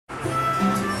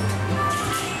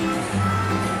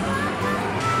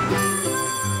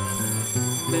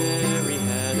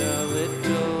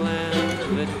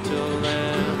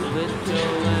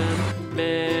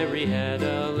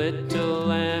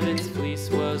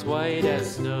was white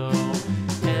as snow.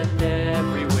 And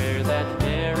everywhere that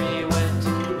Mary went,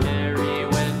 Mary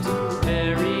went,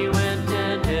 Mary went,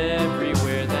 and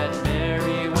everywhere that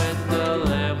Mary went, the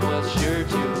lamb was sure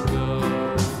to go.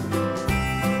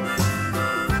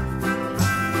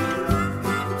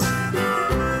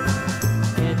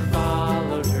 It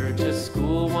followed her to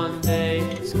school one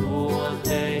day, school one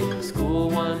day, school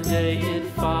one day. It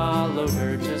followed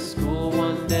her to school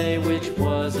one day, which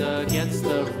was against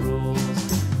the rules.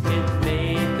 It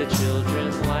made the children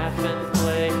laugh and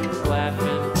play, laugh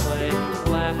and play,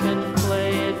 laugh and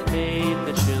play. It made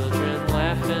the children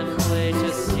laugh and play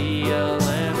to see a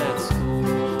lamb at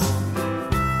school.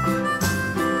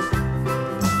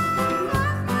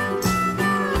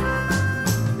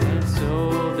 And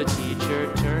so the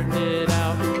teacher turned it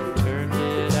out, turned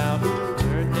it out,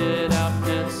 turned it out.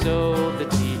 And so the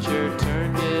teacher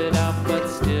turned it out, but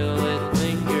still it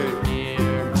lingered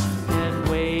near and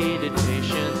waited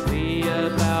patiently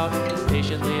about,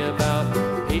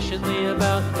 patiently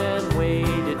about, and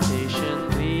waited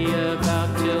patiently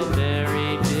about till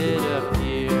Mary did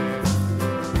appear.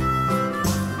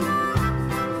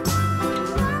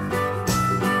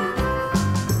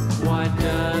 Why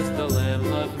does the lamb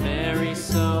love Mary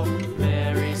so,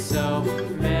 Mary so,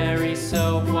 Mary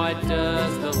so? Why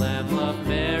does the lamb love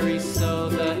Mary so?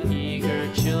 The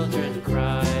eager children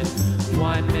cried.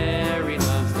 Why Mary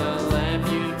loves the lamb,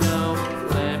 you know,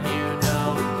 lamb, you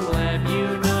know, lamb,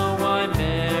 you know. Why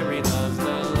Mary loves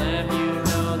the lamb, you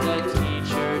know, the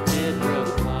teacher did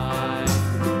reply.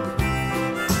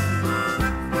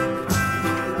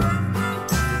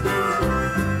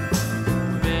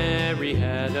 Mary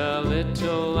had a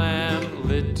little lamb,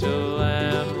 little lamb.